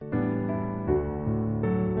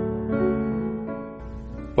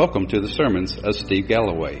Welcome to the sermons of Steve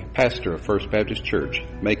Galloway, pastor of First Baptist Church,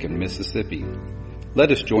 Macon, Mississippi. Let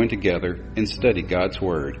us join together and study God's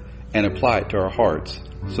Word and apply it to our hearts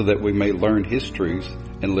so that we may learn His truths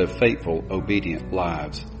and live faithful, obedient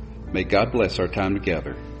lives. May God bless our time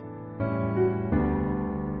together.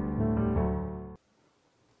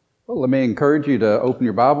 Well, let me encourage you to open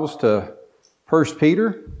your Bibles to 2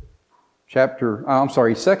 Peter chapter 1,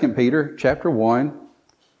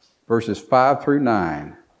 verses 5 through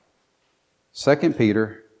 9. 2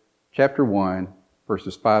 Peter chapter 1,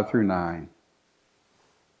 verses 5 through 9.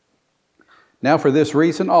 Now for this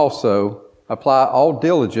reason also, apply all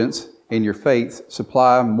diligence, in your faith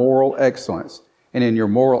supply moral excellence, and in your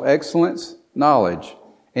moral excellence, knowledge,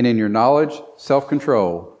 and in your knowledge,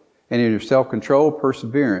 self-control, and in your self-control,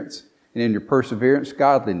 perseverance, and in your perseverance,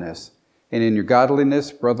 godliness, and in your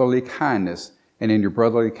godliness, brotherly kindness, and in your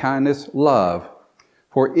brotherly kindness, love.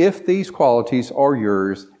 For if these qualities are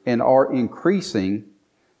yours and are increasing,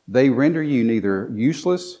 they render you neither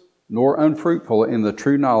useless nor unfruitful in the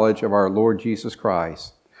true knowledge of our Lord Jesus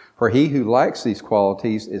Christ. For he who lacks these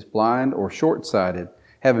qualities is blind or short-sighted,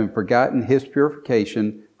 having forgotten his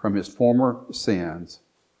purification from his former sins.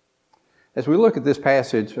 As we look at this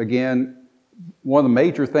passage, again, one of the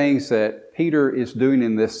major things that Peter is doing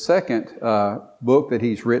in this second book that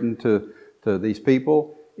he's written to these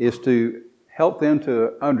people is to help them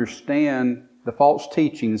to understand the false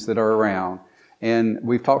teachings that are around. And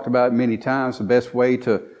we've talked about many times the best way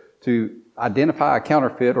to identify a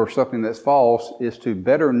counterfeit or something that's false is to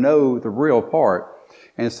better know the real part.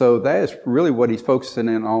 And so that is really what he's focusing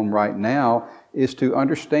in on right now, is to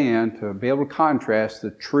understand, to be able to contrast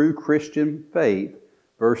the true Christian faith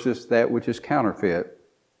versus that which is counterfeit.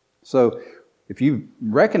 So if you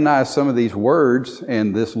recognize some of these words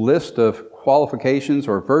and this list of qualifications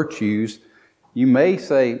or virtues, you may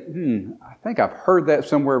say, I think I've heard that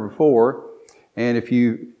somewhere before. And if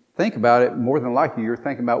you think about it, more than likely you're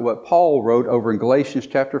thinking about what Paul wrote over in Galatians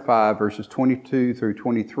chapter 5, verses 22 through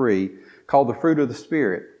 23, called the fruit of the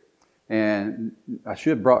Spirit. And I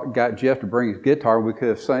should have got Jeff to bring his guitar. We could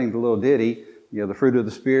have sang the little ditty. The fruit of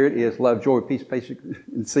the Spirit is love, joy, peace, patience,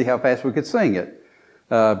 and see how fast we could sing it.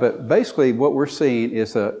 But basically what we're seeing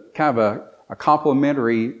is a kind of a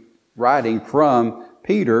complimentary writing from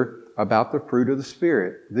Peter about the fruit of the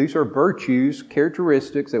Spirit. These are virtues,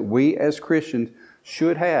 characteristics that we as Christians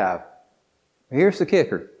should have. Here's the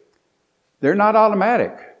kicker. They're not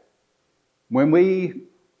automatic. When we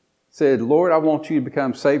said, Lord, I want you to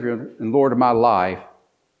become Savior and Lord of my life,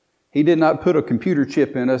 He did not put a computer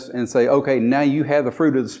chip in us and say, okay, now you have the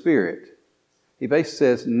fruit of the Spirit. He basically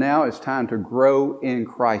says, now it's time to grow in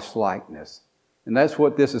Christ-likeness. And that's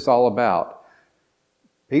what this is all about.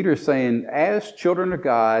 Peter is saying, as children of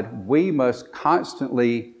God, we must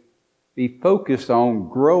constantly be focused on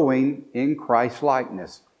growing in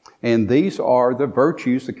Christ-likeness. And these are the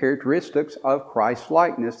virtues, the characteristics of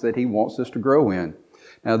Christ-likeness that He wants us to grow in.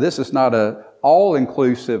 Now, this is not an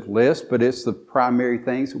all-inclusive list, but it's the primary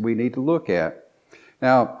things that we need to look at.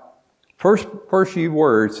 Now, first few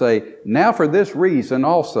words say, now for this reason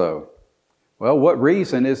also. Well, what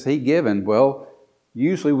reason is he given? Well,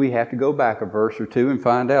 usually we have to go back a verse or two and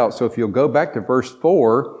find out. So if you'll go back to verse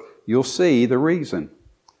 4, you'll see the reason.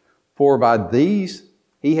 For by these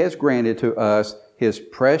He has granted to us His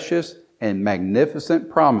precious and magnificent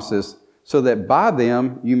promises, so that by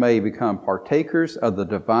them you may become partakers of the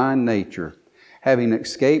divine nature, having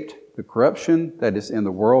escaped the corruption that is in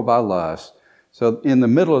the world by lust. So in the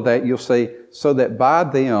middle of that you'll say, so that by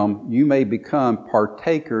them you may become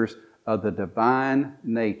partakers of the divine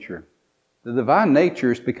nature. The divine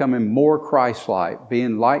nature is becoming more Christ-like,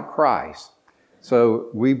 being like Christ. So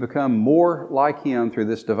we become more like Him through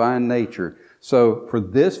this divine nature. So for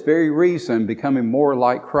this very reason, becoming more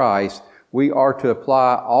like Christ, we are to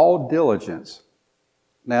apply all diligence.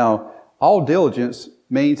 Now, all diligence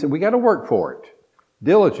means that we got to work for it.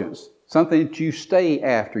 Diligence, something that you stay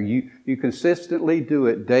after. You consistently do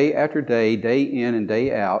it day after day, day in and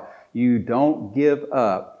day out. You don't give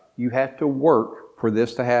up. You have to work for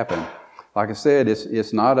this to happen. Like I said,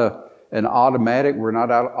 it's not an automatic. We're not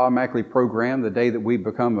automatically programmed the day that we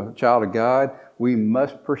become a child of God. We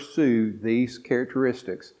must pursue these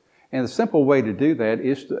characteristics. And the simple way to do that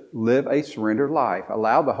is to live a surrendered life.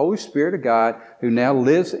 Allow the Holy Spirit of God, who now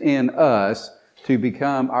lives in us, to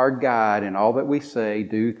become our guide in all that we say,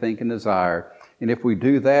 do, think, and desire. And if we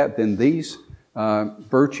do that, then these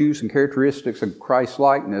virtues and characteristics of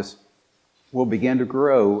Christ-likeness will begin to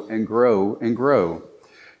grow and grow and grow.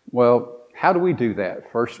 Well, how do we do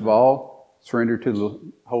that? First of all, surrender to the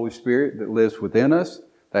Holy Spirit that lives within us.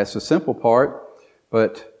 That's the simple part.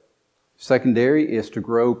 But Secondary is to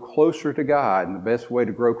grow closer to God. And the best way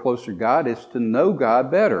to grow closer to God is to know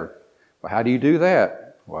God better. Well, how do you do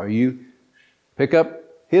that? Well, you pick up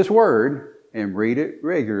His Word and read it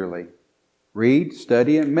regularly. Read,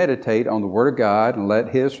 study, and meditate on the Word of God and let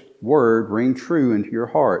His Word ring true into your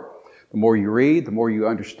heart. The more you read, the more you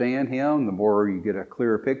understand Him, the more you get a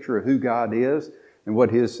clearer picture of who God is and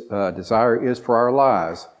what His desire is for our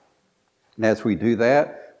lives. And as we do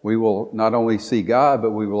that, we will not only see God,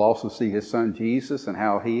 but we will also see His Son Jesus and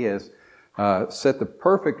how He has set the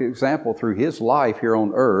perfect example through His life here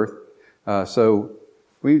on earth. So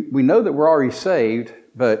we know that we're already saved,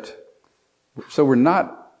 but so we're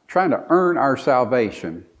not trying to earn our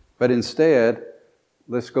salvation. But instead,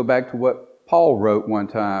 let's go back to what Paul wrote one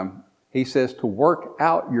time. He says to work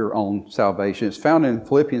out your own salvation. It's found in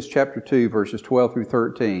Philippians chapter 2, verses 12 through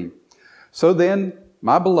 13. So then,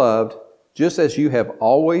 my beloved, just as you have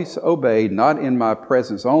always obeyed, not in my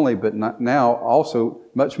presence only, but now also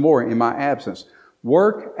much more in my absence,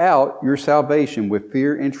 work out your salvation with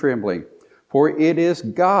fear and trembling. For it is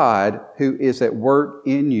God who is at work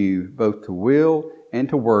in you, both to will and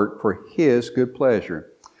to work for His good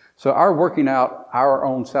pleasure. So our working out our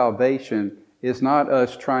own salvation is not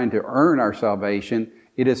us trying to earn our salvation.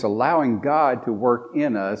 It is allowing God to work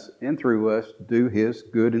in us and through us to do His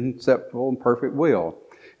good and acceptable and perfect will.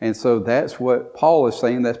 And so that's what Paul is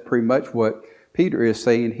saying. That's pretty much what Peter is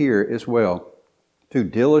saying here as well. To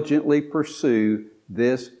diligently pursue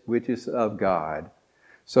this which is of God.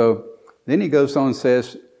 So then he goes on and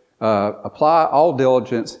says, apply all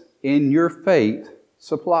diligence in your faith,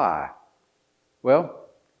 supply. Well,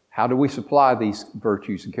 how do we supply these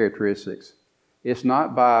virtues and characteristics? It's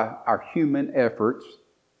not by our human efforts.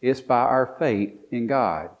 It's by our faith in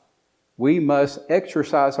God. We must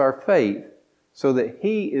exercise our faith so that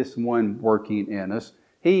He is the one working in us.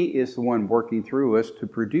 He is the one working through us to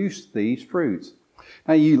produce these fruits.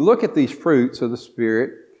 Now you look at these fruits of the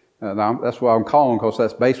Spirit. That's what I'm calling them, because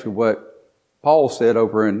that's basically what Paul said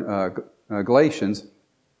over in Galatians.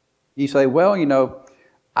 You say, well,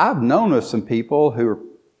 I've known of some people who are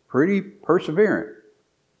pretty perseverant.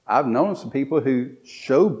 I've known some people who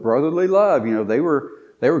show brotherly love. They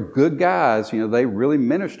were good guys. They really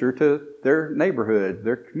minister to their neighborhood,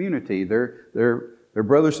 their community, their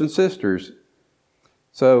brothers and sisters.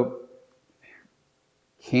 So,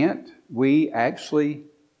 can't we actually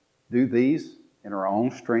do these in our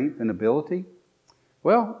own strength and ability?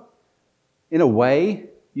 Well, in a way,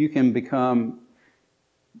 you can become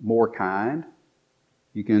more kind.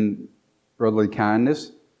 You can, brotherly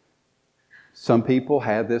kindness. Some people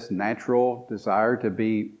have this natural desire to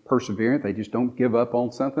be perseverant. They just don't give up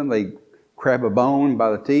on something. They grab a bone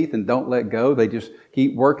by the teeth and don't let go. They just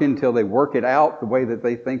keep working until they work it out the way that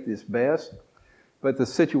they think is best. But the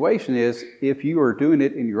situation is, if you are doing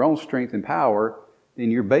it in your own strength and power,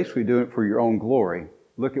 then you're basically doing it for your own glory.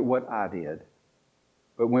 Look at what I did.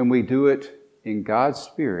 But when we do it in God's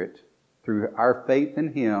Spirit, through our faith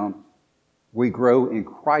in Him, we grow in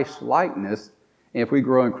Christ's likeness. And if we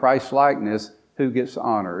grow in Christ's likeness, who gets the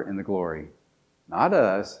honor and the glory? Not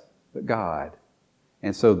us, but God.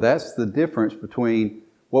 And so that's the difference between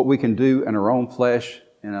what we can do in our own flesh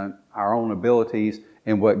and our own abilities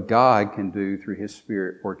and what God can do through His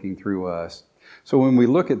Spirit working through us. So when we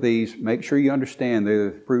look at these, make sure you understand they're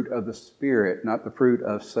the fruit of the Spirit, not the fruit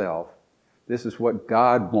of self. This is what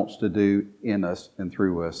God wants to do in us and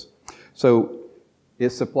through us. So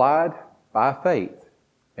it's supplied by faith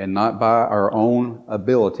and not by our own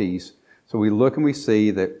abilities. So we look and we see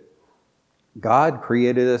that God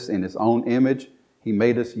created us in His own image. He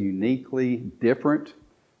made us uniquely different.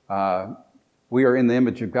 We are in the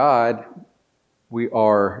image of God. We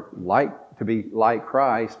are to be like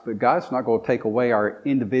Christ, but God's not going to take away our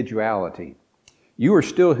individuality. You are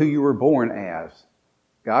still who you were born as.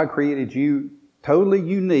 God created you totally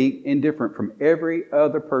unique and different from every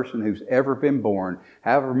other person who's ever been born.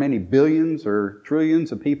 However many billions or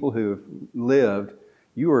trillions of people who have lived,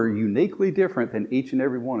 you are uniquely different than each and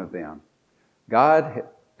every one of them. God,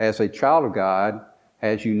 as a child of God,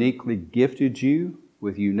 has uniquely gifted you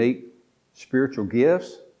with unique spiritual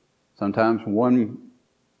gifts. Sometimes one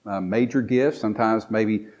major gift, sometimes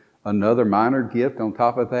maybe another minor gift on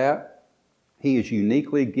top of that. He has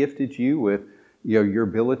uniquely gifted you with your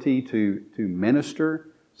ability to minister.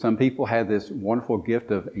 Some people have this wonderful gift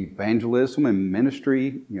of evangelism and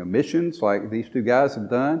ministry, missions like these two guys have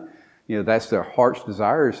done. That's their heart's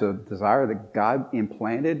desire. It's a desire that God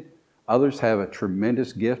implanted. Others have a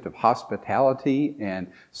tremendous gift of hospitality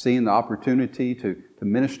and seeing the opportunity to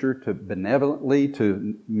minister to benevolently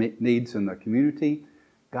to needs in the community.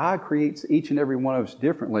 God creates each and every one of us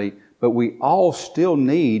differently, but we all still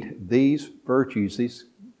need these virtues, these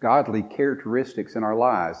godly characteristics in our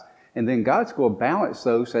lives. And then God's going to balance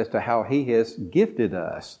those as to how He has gifted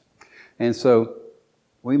us. And so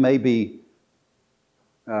we may be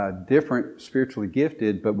different spiritually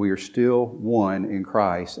gifted, but we are still one in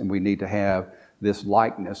Christ, and we need to have this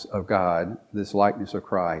likeness of God, this likeness of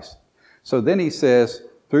Christ. So then he says,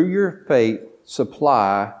 through your faith,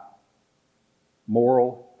 supply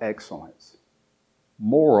moral excellence.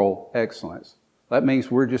 Moral excellence. That means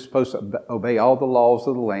we're just supposed to obey all the laws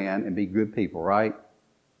of the land and be good people, right?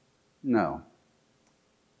 No.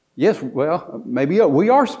 Yes, well, maybe we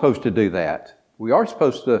are supposed to do that. We are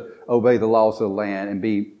supposed to obey the laws of the land and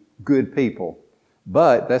be good people.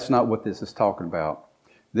 But that's not what this is talking about.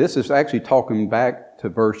 This is actually talking back to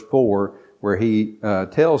verse 4 where he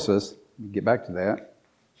tells us, get back to that.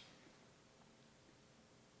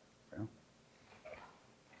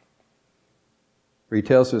 Where he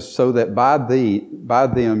tells us, so that by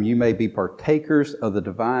them you may be partakers of the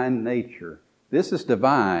divine nature. This is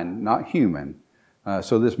divine, not human.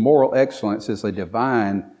 So this moral excellence is a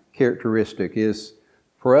divine characteristic, is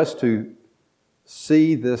for us to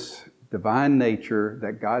see this divine nature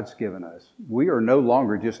that God's given us. We are no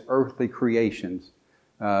longer just earthly creations.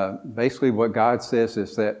 Basically what God says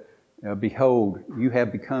is that, behold, you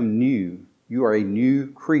have become new. You are a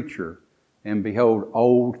new creature. And behold,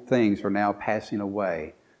 old things are now passing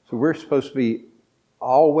away. So we're supposed to be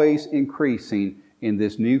always increasing in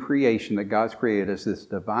this new creation that God's created us, this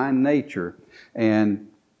divine nature. And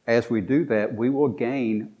as we do that, we will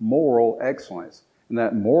gain moral excellence. And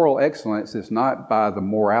that moral excellence is not by the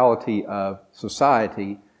morality of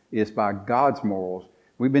society, it's by God's morals.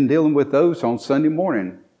 We've been dealing with those on Sunday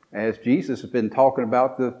morning as Jesus has been talking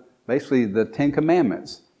about basically the Ten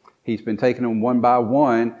Commandments. He's been taking them one by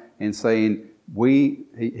one and saying, he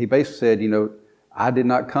basically said, I did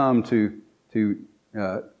not come to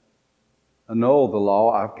annul the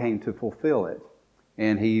law, I came to fulfill it.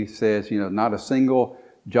 And he says, not a single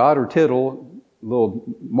jot or tittle, little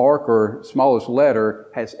mark or smallest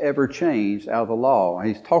letter has ever changed out of the law. And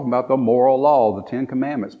he's talking about the moral law, the Ten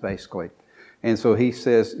Commandments, basically. And so he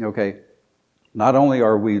says, okay, not only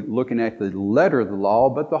are we looking at the letter of the law,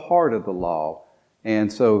 but the heart of the law.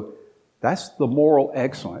 And so that's the moral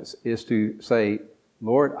excellence, is to say,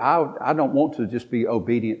 Lord, I don't want to just be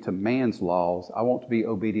obedient to man's laws. I want to be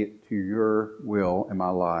obedient to your will in my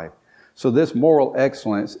life. So this moral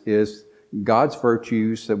excellence is God's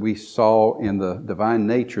virtues that we saw in the divine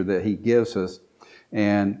nature that He gives us,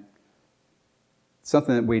 and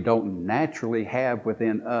something that we don't naturally have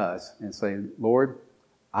within us, and say, Lord,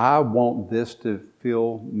 I want this to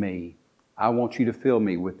fill me. I want you to fill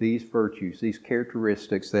me with these virtues, these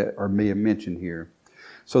characteristics that are being mentioned here.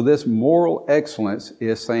 So this moral excellence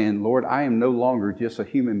is saying, Lord, I am no longer just a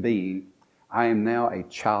human being. I am now a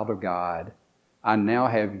child of God. I now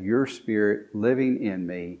have your Spirit living in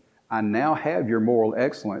me. I now have your moral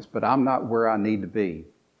excellence, but I'm not where I need to be.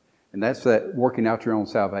 And that's that working out your own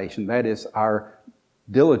salvation. That is our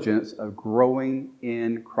diligence of growing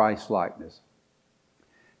in Christ-likeness.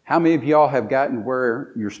 How many of y'all have gotten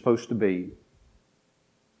where you're supposed to be?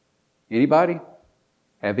 Anybody?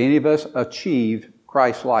 Have any of us achieved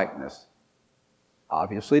Christ-likeness?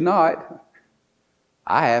 Obviously not.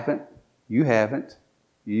 I haven't. You haven't.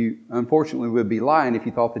 You unfortunately would be lying if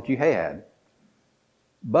you thought that you had.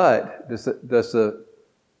 But does the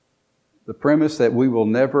premise that we will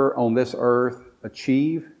never on this earth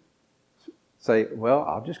achieve, say, well,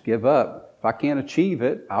 I'll just give up. If I can't achieve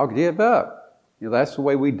it, I'll give up. That's the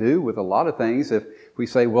way we do with a lot of things. If we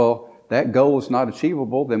say, well, that goal is not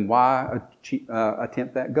achievable, then why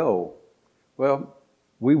attempt that goal? Well,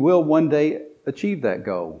 we will one day achieve that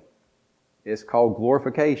goal. It's called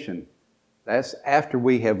glorification. That's after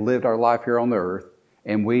we have lived our life here on the earth,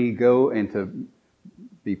 and we go into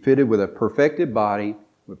be fitted with a perfected body,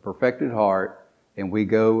 with perfected heart, and we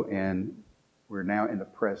go and we're now in the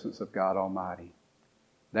presence of God Almighty.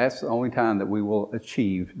 That's the only time that we will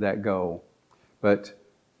achieve that goal. But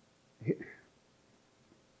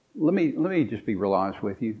let me just be real honest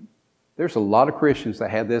with you. There's a lot of Christians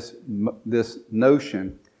that have this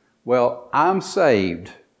notion, well, I'm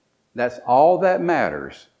saved. That's all that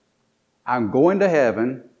matters. I'm going to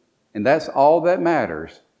heaven, and that's all that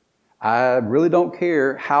matters. I really don't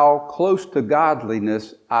care how close to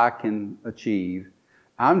godliness I can achieve.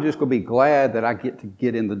 I'm just going to be glad that I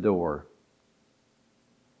get in the door.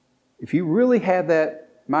 If you really have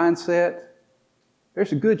that mindset,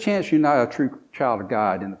 there's a good chance you're not a true child of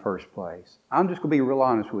God in the first place. I'm just going to be real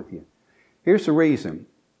honest with you. Here's the reason.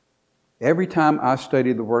 Every time I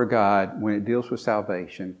study the Word of God, when it deals with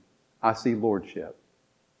salvation, I see lordship.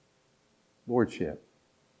 Lordship.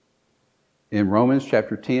 In Romans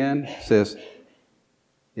chapter 10, it says,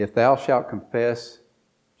 if thou shalt confess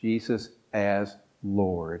Jesus as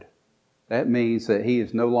Lord. That means that He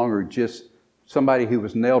is no longer just somebody who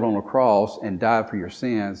was nailed on a cross and died for your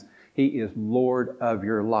sins. He is Lord of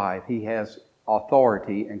your life. He has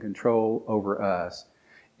authority and control over us.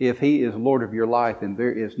 If He is Lord of your life, then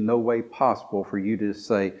there is no way possible for you to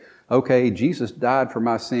say, okay, Jesus died for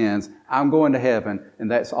my sins, I'm going to heaven, and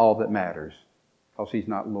that's all that matters, because He's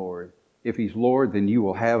not Lord. If He's Lord, then you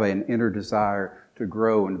will have an inner desire to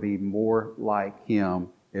grow and be more like Him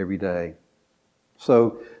every day.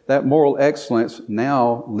 So that moral excellence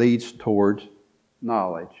now leads towards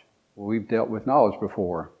knowledge. Well, we've dealt with knowledge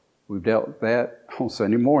before. We've dealt with that on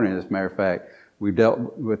Sunday morning, as a matter of fact. We've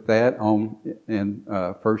dealt with that in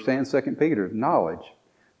 1 and 2 Peter, knowledge.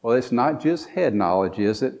 Well, it's not just head knowledge,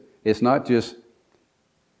 is it? It's not just...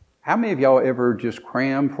 How many of y'all ever just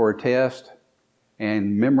crammed for a test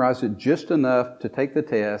and memorized it just enough to take the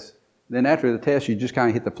test? Then after the test, you just kind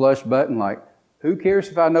of hit the flush button like, who cares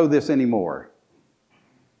if I know this anymore?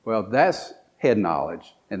 Well, that's head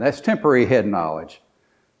knowledge, and that's temporary head knowledge.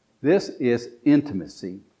 This is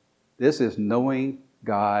intimacy. This is knowing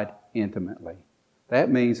God intimately. That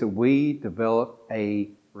means that we develop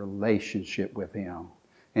a relationship with Him.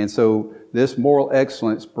 And so this moral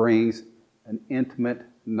excellence brings an intimate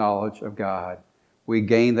knowledge of God. We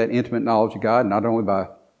gain that intimate knowledge of God not only by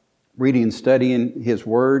reading and studying His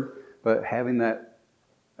Word, but having that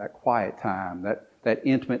quiet time, that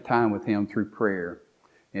intimate time with Him through prayer.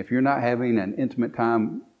 And if you're not having an intimate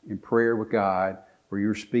time in prayer with God, where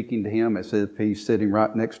you're speaking to Him as if He's sitting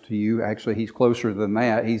right next to you, actually He's closer than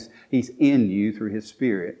that, He's in you through His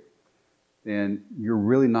Spirit, then you're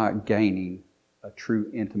really not gaining a true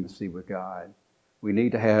intimacy with God. We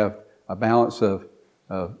need to have a balance of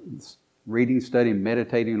reading, studying,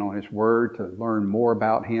 meditating on His Word to learn more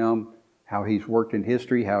about Him, how He's worked in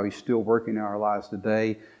history, how He's still working in our lives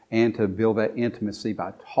today, and to build that intimacy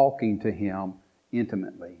by talking to Him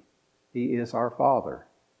intimately. He is our Father.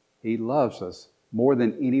 He loves us more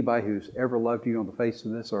than anybody who's ever loved you on the face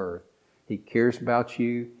of this earth. He cares about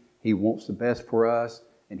you. He wants the best for us,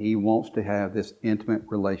 and He wants to have this intimate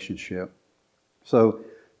relationship. So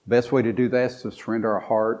the best way to do that is to surrender our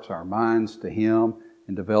hearts, our minds to Him,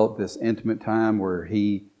 and develop this intimate time where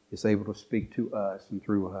He is able to speak to us and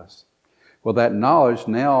through us. Well, that knowledge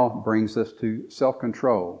now brings us to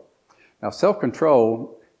self-control. Now,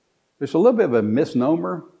 self-control, there's a little bit of a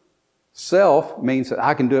misnomer. Self means that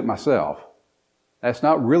I can do it myself. That's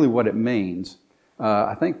not really what it means.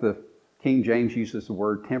 I think the King James uses the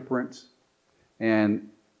word temperance. And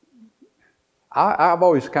I've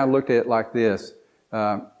always kind of looked at it like this.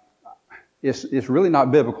 It's really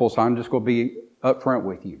not biblical, so I'm just going to be upfront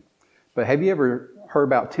with you. But have you ever heard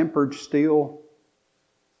about tempered steel?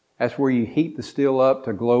 That's where you heat the steel up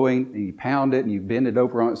to glowing, and you pound it, and you bend it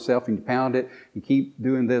over on itself, and you pound it. You keep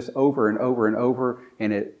doing this over and over and over,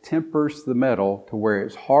 and it tempers the metal to where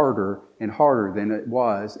it's harder and harder than it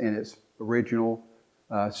was in its original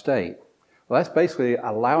state. Well, that's basically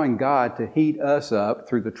allowing God to heat us up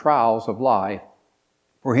through the trials of life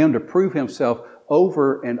for Him to prove Himself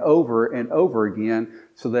over and over and over again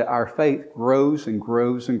so that our faith grows and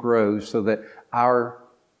grows and grows, so that our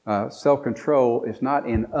self-control is not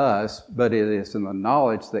in us, but it is in the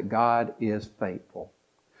knowledge that God is faithful.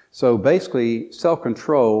 So basically,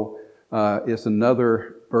 self-control is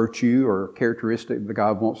another virtue or characteristic that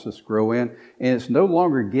God wants us to grow in. And it's no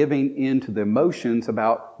longer giving in to the emotions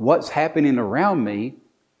about what's happening around me.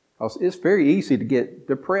 Because it's very easy to get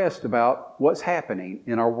depressed about what's happening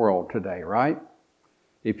in our world today, right?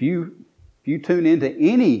 If you tune into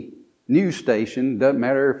any news station, doesn't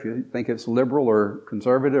matter if you think it's liberal or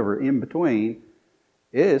conservative or in between,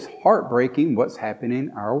 it is heartbreaking what's happening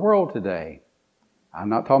in our world today. I'm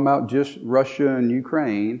not talking about just Russia and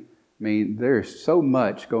Ukraine. I mean, there's so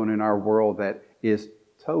much going in our world that is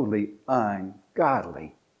totally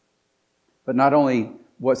ungodly. But not only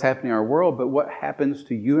what's happening in our world, but what happens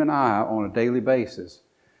to you and I on a daily basis.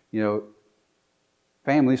 You know,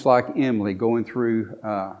 families like Emily going through,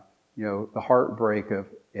 the heartbreak of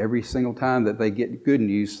every single time that they get good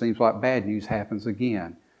news, seems like bad news happens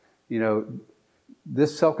again. You know,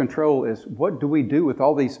 this self-control is, what do we do with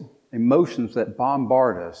all these emotions that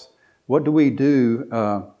bombard us? What do we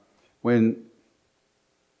do when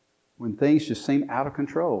things just seem out of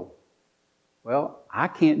control? Well, I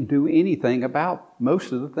can't do anything about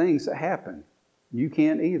most of the things that happen. You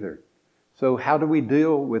can't either. So how do we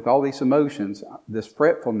deal with all these emotions, this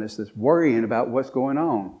fretfulness, this worrying about what's going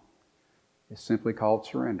on? is simply called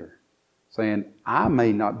surrender. Saying, I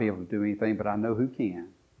may not be able to do anything, but I know who can.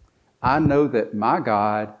 I know that my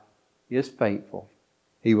God is faithful.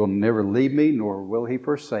 He will never leave me, nor will He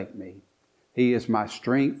forsake me. He is my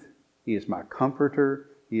strength. He is my comforter.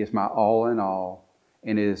 He is my all in all.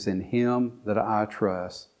 And it is in Him that I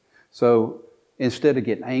trust. So instead of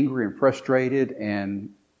getting angry and frustrated and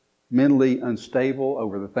mentally unstable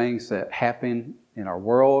over the things that happen in our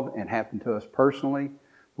world and happen to us personally,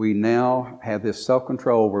 we now have this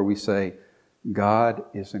self-control where we say, God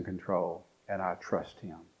is in control and I trust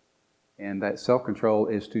Him. And that self-control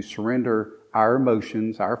is to surrender our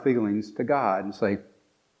emotions, our feelings to God and say,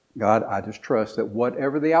 God, I just trust that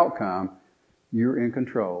whatever the outcome, You're in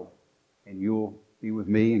control and You'll be with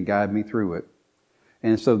me and guide me through it.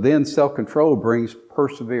 And so then self-control brings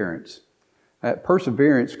perseverance.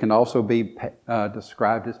 Perseverance can also be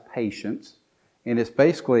described as patience. And it's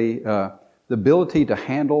basically the ability to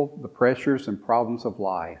handle the pressures and problems of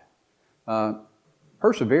life.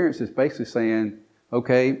 Perseverance is basically saying,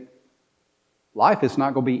 okay, life is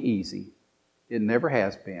not going to be easy. It never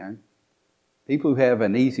has been. People who have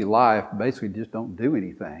an easy life basically just don't do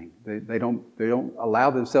anything. They don't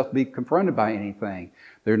allow themselves to be confronted by anything.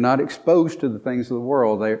 They're not exposed to the things of the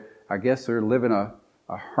world. I guess they're living a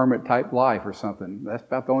hermit type life or something. That's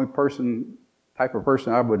about the only type of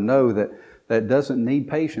person I would know that doesn't need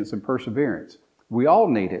patience and perseverance. We all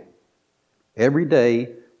need it. Every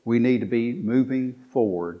day we need to be moving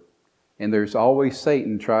forward. And there's always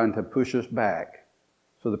Satan trying to push us back.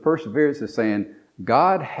 So the perseverance is saying,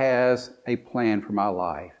 God has a plan for my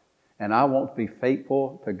life, and I want to be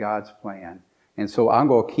faithful to God's plan. And so I'm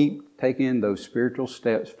going to keep taking those spiritual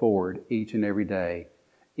steps forward each and every day,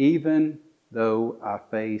 even though I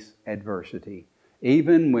face adversity,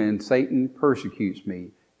 even when Satan persecutes me,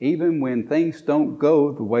 even when things don't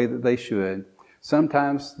go the way that they should.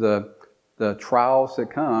 Sometimes the trials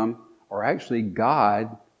that come are actually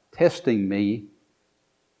God testing me.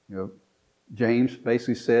 James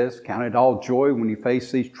basically says, count it all joy when you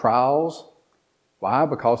face these trials. Why?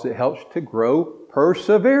 Because it helps to grow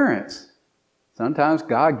perseverance. Sometimes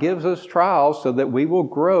God gives us trials so that we will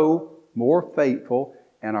grow more faithful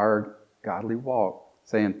in our godly walk.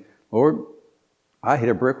 Saying, Lord, I hit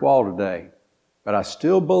a brick wall today, but I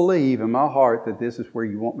still believe in my heart that this is where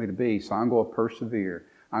You want me to be, so I'm going to persevere.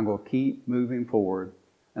 I'm going to keep moving forward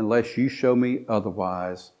unless You show me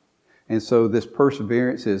otherwise. And so this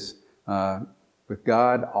perseverance is with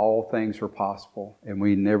God, all things are possible, and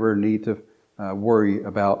we never need to worry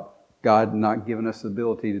about God not giving us the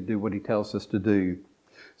ability to do what He tells us to do.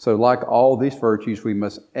 So like all these virtues, we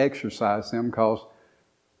must exercise them because,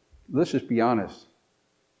 let's just be honest,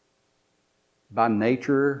 by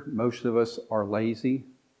nature, most of us are lazy.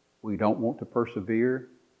 We don't want to persevere.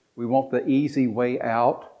 We want the easy way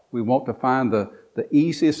out. We want to find the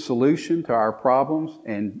easiest solution to our problems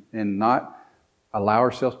and not allow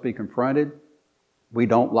ourselves to be confronted. We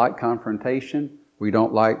don't like confrontation. We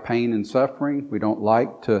don't like pain and suffering. We don't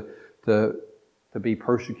like to be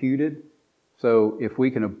persecuted. So if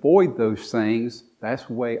we can avoid those things, that's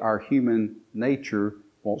the way our human nature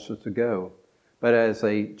wants us to go. But as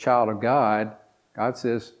a child of God, God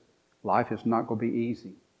says life is not going to be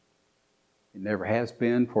easy. It never has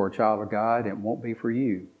been for a child of God. It won't be for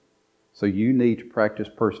you. So you need to practice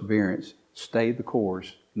perseverance. Stay the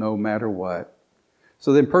course no matter what.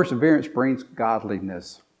 So then perseverance brings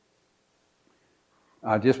godliness.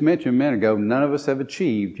 I just mentioned a minute ago, none of us have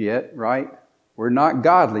achieved yet, right? We're not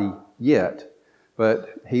godly yet, but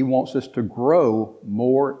He wants us to grow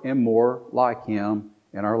more and more like Him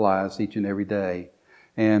in our lives each and every day.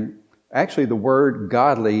 And actually the word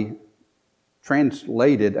godly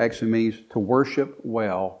translated actually means to worship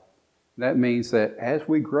well. That means that as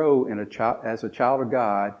we grow as a child of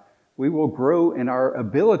God, we will grow in our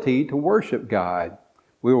ability to worship God.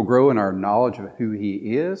 We will grow in our knowledge of who He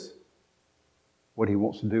is, what He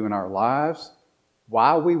wants to do in our lives,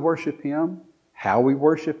 why we worship Him, how we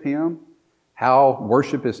worship Him, how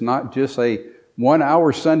worship is not just a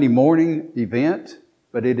 1-hour Sunday morning event,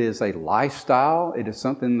 but it is a lifestyle. It is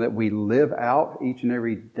something that we live out each and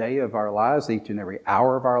every day of our lives, each and every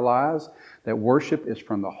hour of our lives. That worship is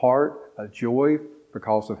from the heart of joy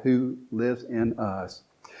because of who lives in us.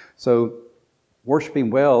 So worshiping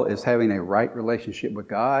well is having a right relationship with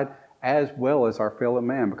God as well as our fellow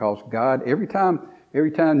man, because God, every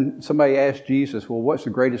time somebody asked Jesus, well, what's the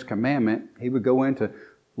greatest commandment? He would go into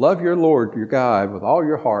love your Lord, your God, with all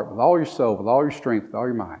your heart, with all your soul, with all your strength, with all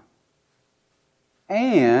your mind.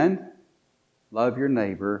 And love your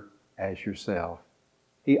neighbor as yourself.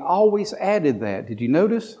 He always added that. Did you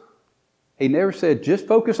notice? He never said, just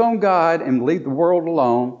focus on God and leave the world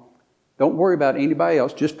alone. Don't worry about anybody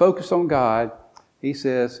else. Just focus on God. He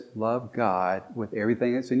says, love God with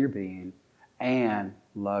everything that's in your being and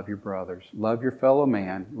love your brothers. Love your fellow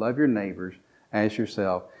man. Love your neighbors as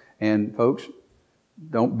yourself. And folks,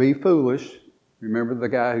 don't be foolish. Remember the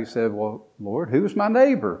guy who said, well, Lord, who's my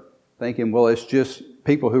neighbor? Thinking, well, it's just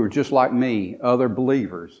people who are just like me, other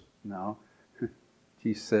believers. No.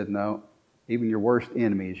 Jesus said, no. Even your worst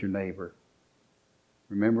enemy is your neighbor.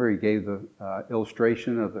 Remember, he gave the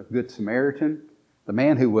illustration of the Good Samaritan. The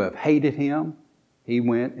man who would have hated him, he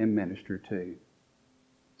went and ministered to.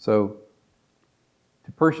 So,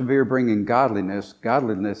 to persevere bringing godliness,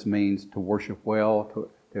 godliness means to worship well,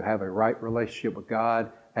 to have a right relationship with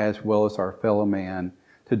God as well as our fellow man,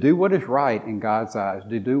 to do what is right in God's eyes,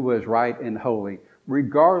 to do what is right and holy,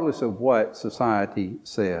 regardless of what society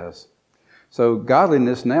says. So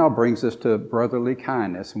godliness now brings us to brotherly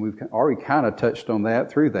kindness, and we've already kind of touched on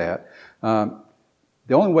that through that.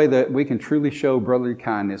 The only way that we can truly show brotherly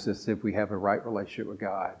kindness is if we have a right relationship with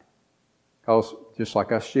God. Because just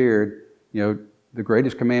like I shared, the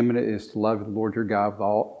greatest commandment is to love the Lord your God with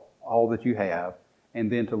all that you have,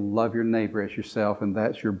 and then to love your neighbor as yourself, and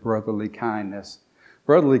that's your brotherly kindness.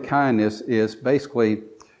 Brotherly kindness is basically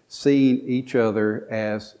seeing each other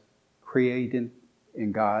as created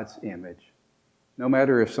in God's image. No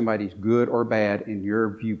matter if somebody's good or bad in your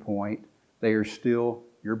viewpoint, they are still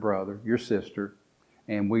your brother, your sister,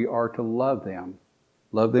 and we are to love them.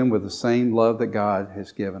 Love them with the same love that God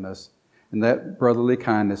has given us. And that brotherly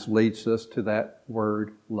kindness leads us to that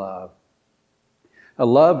word, love. A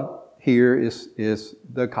love here is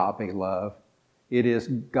the agape love. It is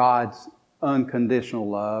God's unconditional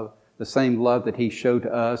love, the same love that He showed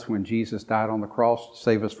to us when Jesus died on the cross to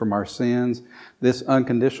save us from our sins. This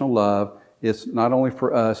unconditional love is not only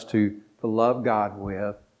for us to love God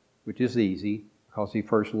with, which is easy because He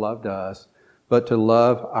first loved us, but to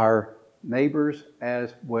love our neighbors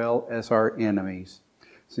as well as our enemies.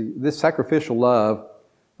 See, this sacrificial love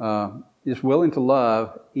is willing to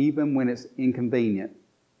love even when it's inconvenient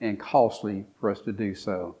and costly for us to do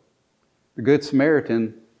so. The Good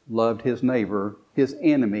Samaritan loved his neighbor, his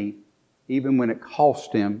enemy, even when it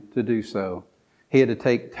cost him to do so. He had to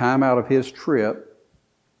take time out of his trip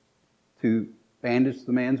to bandage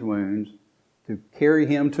the man's wounds, to carry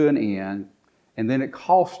him to an inn, and then it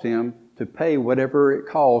cost him to pay whatever it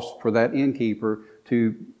cost for that innkeeper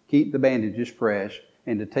to keep the bandages fresh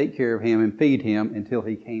and to take care of him and feed him until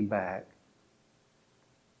he came back.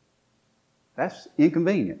 That's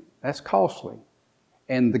inconvenient. That's costly.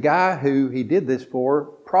 And the guy who he did this for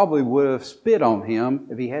probably would have spit on him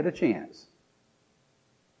if he had a chance,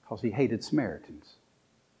 because he hated Samaritans.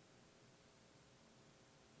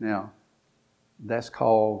 Now, that's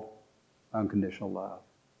called unconditional love.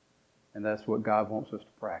 And that's what God wants us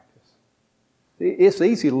to practice. It's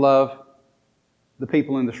easy to love the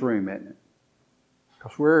people in this room, isn't it?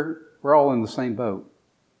 Because we're all in the same boat.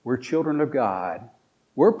 We're children of God.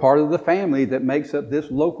 We're part of the family that makes up this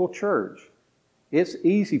local church. It's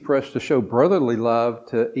easy for us to show brotherly love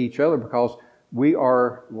to each other because we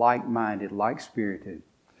are like-minded, like-spirited.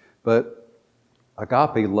 But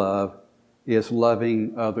agape love is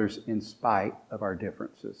loving others in spite of our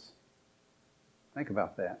differences. Think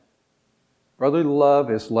about that. Brotherly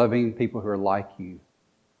love is loving people who are like you.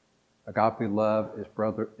 Agape love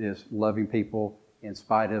is loving people in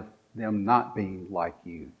spite of them not being like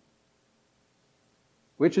you.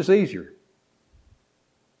 Which is easier?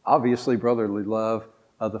 Obviously, brotherly love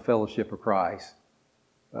of the fellowship of Christ.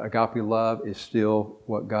 Agape love is still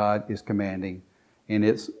what God is commanding. And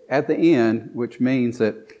it's at the end, which means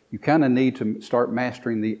that you kind of need to start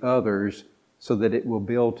mastering the others so that it will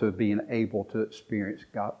build to being able to experience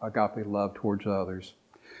agape love towards others.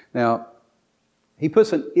 Now, he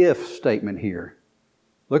puts an if statement here.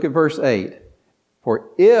 Look at verse 8. For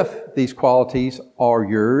if these qualities are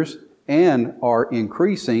yours and are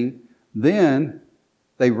increasing, then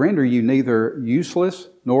they render you neither useless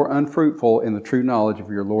nor unfruitful in the true knowledge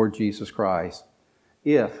of your Lord Jesus Christ.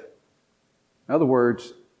 If. In other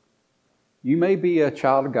words, you may be a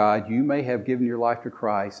child of God, you may have given your life to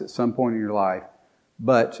Christ at some point in your life,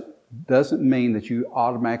 but doesn't mean that you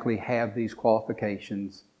automatically have these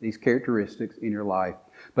qualifications, these characteristics in your life.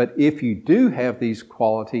 But if you do have these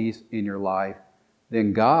qualities in your life,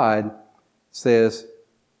 then God says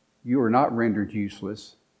you are not rendered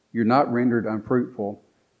useless. You're not rendered unfruitful.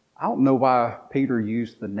 I don't know why Peter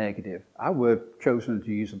used the negative. I would have chosen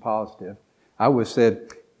to use a positive. I would have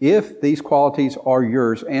said, if these qualities are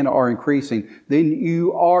yours and are increasing, then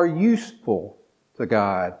you are useful to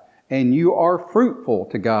God and you are fruitful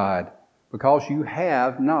to God because you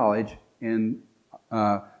have knowledge in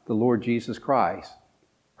the Lord Jesus Christ.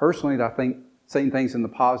 Personally, I think saying things in the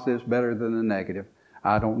positive is better than the negative.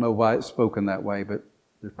 I don't know why it's spoken that way, but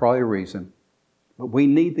there's probably a reason. But we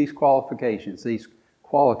need these qualifications, these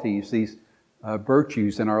qualities, these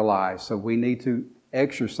virtues in our lives. So we need to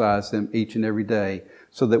exercise them each and every day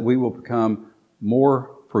so that we will become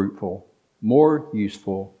more fruitful, more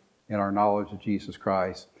useful in our knowledge of Jesus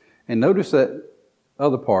Christ. And notice that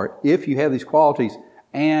other part, if you have these qualities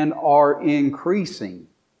and are increasing,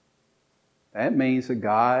 that means that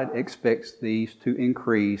God expects these to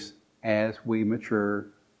increase as we mature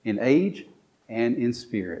in age and in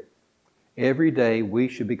spirit. Every day we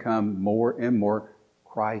should become more and more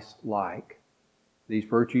Christ-like. These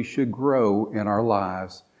virtues should grow in our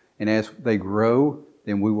lives. And as they grow,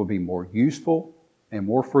 then we will be more useful and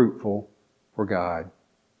more fruitful for God.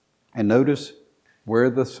 And notice where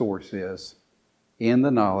the source is, in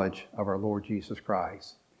the knowledge of our Lord Jesus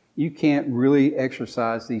Christ. You can't really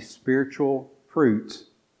exercise these spiritual fruits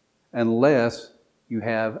unless you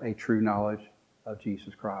have a true knowledge of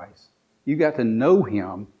Jesus Christ. You got to know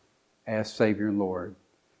Him as Savior and Lord.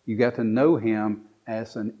 You got to know Him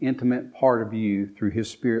as an intimate part of you through His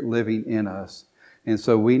Spirit living in us. And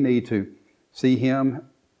so we need to see Him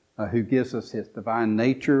who gives us His divine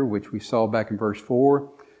nature, which we saw back in verse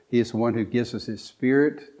 4. He is the one who gives us His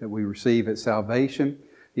Spirit that we receive at salvation.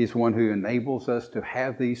 He is the one who enables us to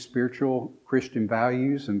have these spiritual Christian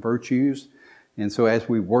values and virtues. And so as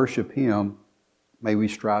we worship Him, may we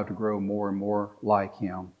strive to grow more and more like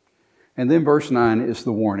Him. And then verse 9 is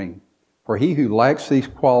the warning. For he who lacks these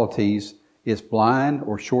qualities is blind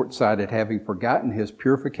or short-sighted, having forgotten his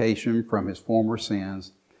purification from his former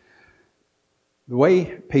sins. The way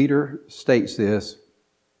Peter states this,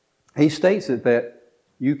 he states it that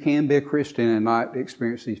you can be a Christian and not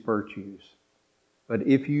experience these virtues. But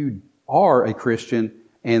if you are a Christian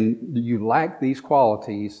and you lack these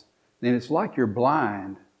qualities, then it's like you're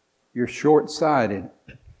blind. You're short-sighted.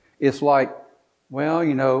 It's like, well,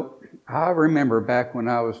 I remember back when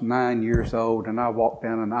I was 9 years old and I walked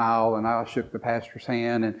down an aisle and I shook the pastor's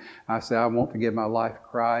hand and I said, I want to give my life to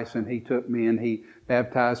Christ. And he took me and he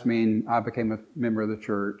baptized me and I became a member of the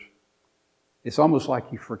church. It's almost like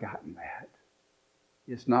you've forgotten that.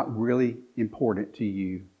 It's not really important to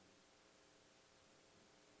you.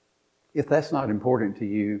 If that's not important to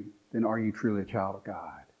you, then are you truly a child of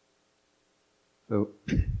God? So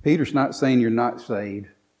Peter's not saying you're not saved,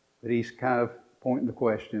 but he's kind of pointing the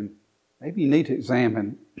question. Maybe you need to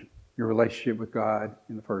examine your relationship with God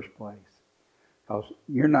in the first place. Because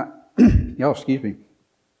you're not,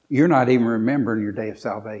 you're not even remembering your day of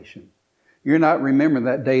salvation. You're not remembering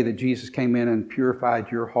that day that Jesus came in and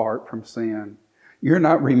purified your heart from sin. You're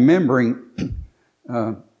not remembering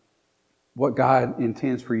what God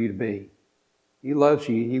intends for you to be. He loves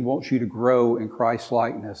you. He wants you to grow in Christ's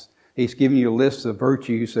likeness. He's giving you a list of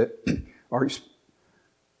virtues that are... He's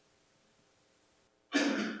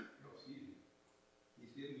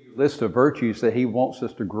giving you a list of virtues that He wants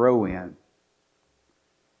us to grow in.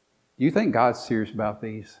 Do you think God's serious about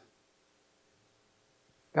these?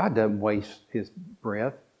 God doesn't waste His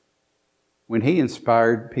breath. When He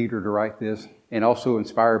inspired Peter to write this, and also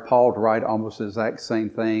inspired Paul to write almost the exact same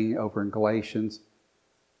thing over in Galatians,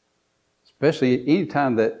 especially any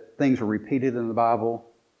time that things are repeated in the Bible,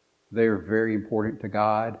 they're very important to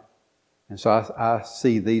God. And so I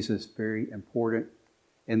see these as very important.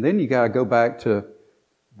 And then you got to go back to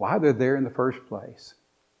why they're there in the first place.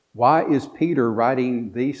 Why is Peter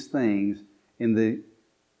writing these things in the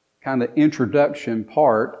kind of introduction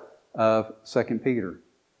part of 2 Peter?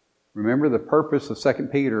 Remember, the purpose of 2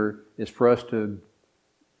 Peter is for us to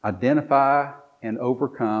identify and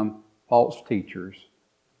overcome false teachers.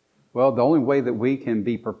 Well, the only way that we can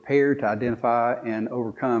be prepared to identify and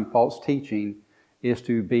overcome false teaching is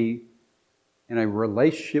to be in a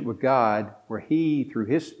relationship with God where He, through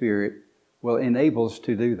His Spirit, will enable us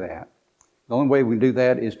to do that. The only way we can do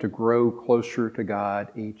that is to grow closer to God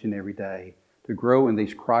each and every day, to grow in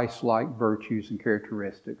these Christ-like virtues and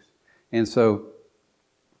characteristics. And so,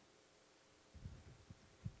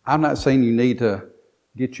 I'm not saying you need to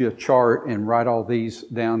get you a chart and write all these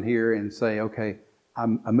down here and say, okay, I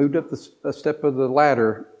moved up a step of the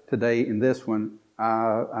ladder today in this one.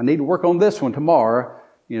 I need to work on this one tomorrow.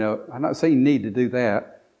 I'm not saying you need to do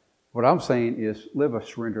that. What I'm saying is live a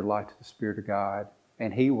surrendered life to the Spirit of God,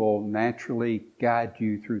 and He will naturally guide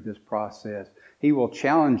you through this process. He will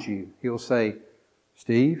challenge you. He'll say,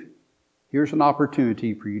 Steve, here's an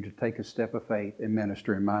opportunity for you to take a step of faith and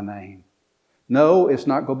minister in my name. No, it's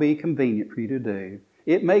not going to be convenient for you to do.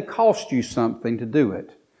 It may cost you something to do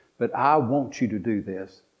it, but I want you to do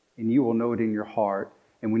this, and you will know it in your heart.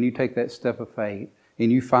 And when you take that step of faith,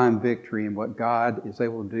 and you find victory in what God is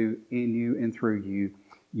able to do in you and through you,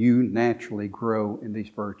 you naturally grow in these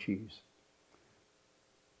virtues.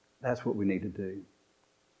 That's what we need to do.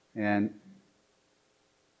 And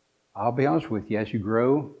I'll be honest with you, as you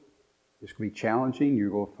grow, it's going to be challenging. You're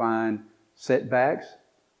going to find setbacks.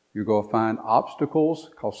 You're going to find obstacles,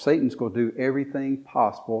 because Satan's going to do everything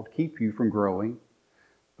possible to keep you from growing.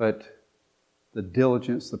 But the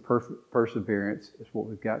diligence, the perseverance is what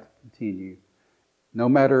we've got to continue. No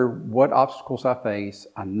matter what obstacles I face,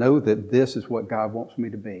 I know that this is what God wants me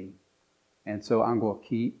to be. And so I'm going to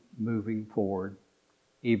keep moving forward,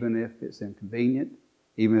 even if it's inconvenient,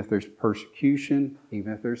 even if there's persecution,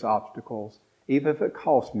 even if there's obstacles, even if it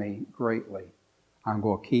costs me greatly. I'm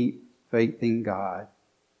going to keep faithing God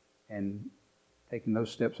and taking those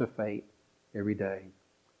steps of faith every day.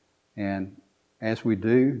 And as we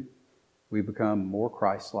do, we become more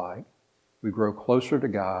Christ-like. We grow closer to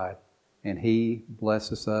God, and He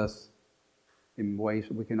blesses us in ways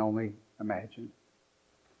that we can only imagine.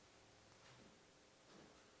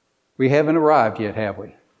 We haven't arrived yet, have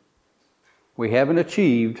we? We haven't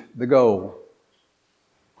achieved the goal.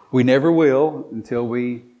 We never will until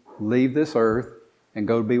we leave this earth and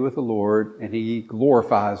go to be with the Lord, and He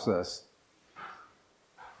glorifies us.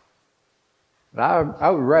 But I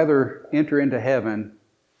would rather enter into heaven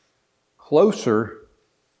closer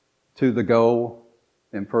to the goal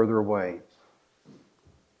than further away.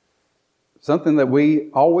 Something that we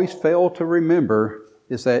always fail to remember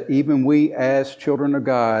is that even we as children of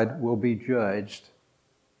God will be judged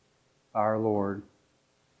by our Lord.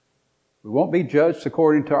 We won't be judged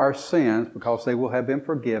according to our sins, because they will have been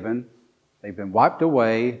forgiven. They've been wiped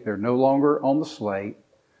away. They're no longer on the slate.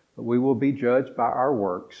 But we will be judged by our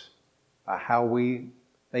works, by how we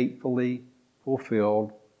faithfully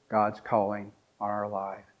fulfilled God's calling on our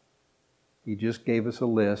life. He just gave us a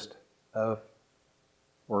list of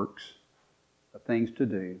works, of things to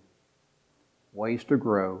do, ways to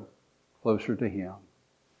grow closer to Him.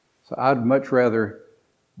 So I'd much rather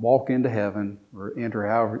walk into heaven, or enter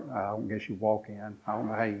however, I don't guess you walk in. I don't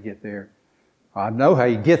know how you get there. I know how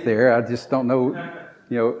you get there. I just don't know,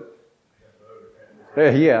 yeah,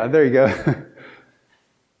 there you go.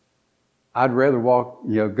 I'd rather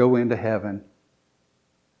go into heaven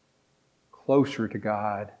closer to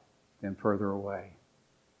God than further away.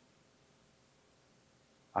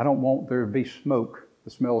 I don't want there to be smoke, the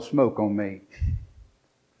smell of smoke on me.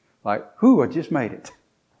 Like, I just made it.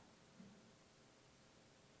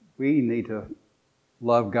 We need to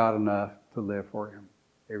love God enough to live for Him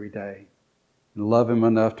every day, and love Him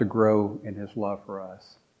enough to grow in His love for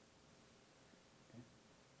us.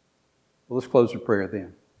 Well, let's close with prayer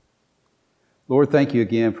then. Lord, thank you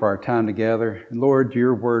again for our time together. And Lord,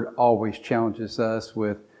 your word always challenges us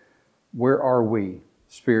with, where are we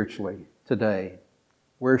spiritually today?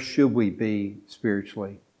 Where should we be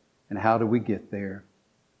spiritually? And how do we get there?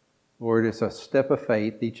 Lord, it's a step of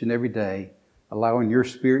faith each and every day, allowing your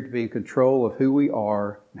Spirit to be in control of who we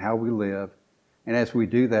are and how we live. And as we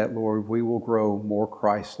do that, Lord, we will grow more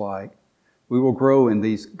Christ-like. We will grow in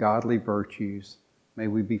these godly virtues. May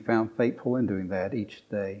we be found faithful in doing that each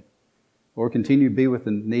day. Lord, continue to be with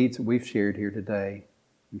the needs that we've shared here today,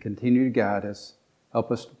 and continue to guide us. Help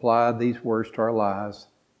us to apply these words to our lives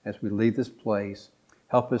as we leave this place.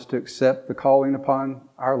 Help us to accept the calling upon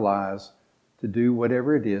our lives to do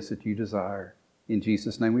whatever it is that you desire. In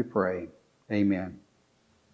Jesus' name we pray. Amen.